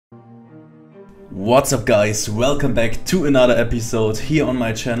What's up guys, welcome back to another episode here on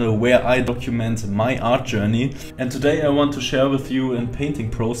my channel where I document my art journey. And today I want to share with you a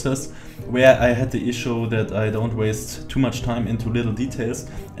painting process where I had the issue that I don't waste too much time into little details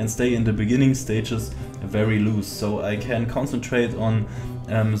and stay in the beginning stages very loose, so I can concentrate on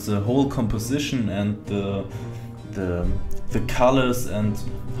the whole composition and the colors and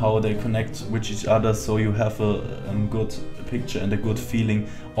how they connect with each other, so you have a good picture and a good feeling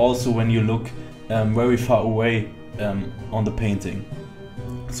also when you look very far away on the painting.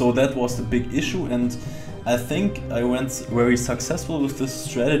 So that was the big issue, and I think I went very successful with this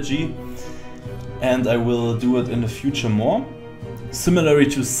strategy, and I will do it in the future more. Similarly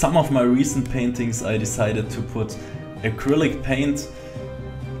to some of my recent paintings, I decided to put acrylic paint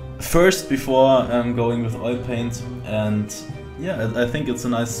first before going with oil paint, and yeah, I think it's a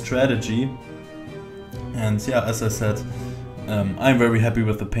nice strategy. And yeah, as I said, I'm very happy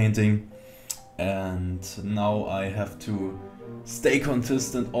with the painting. And now I have to stay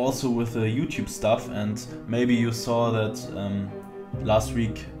consistent also with the YouTube stuff, and maybe you saw that last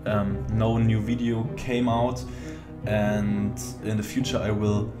week no new video came out, and in the future I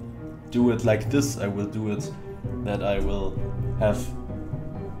will do it like this. I will do it that I will have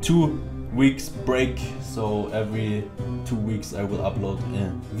 2 weeks break, so every 2 weeks I will upload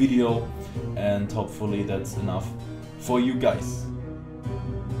a video, and hopefully that's enough for you guys.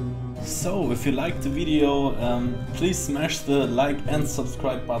 So if you liked the video, please smash the like and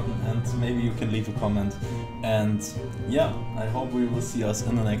subscribe button, and maybe you can leave a comment. And yeah, I hope we will see us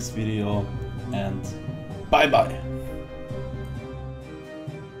in the next video, and bye bye.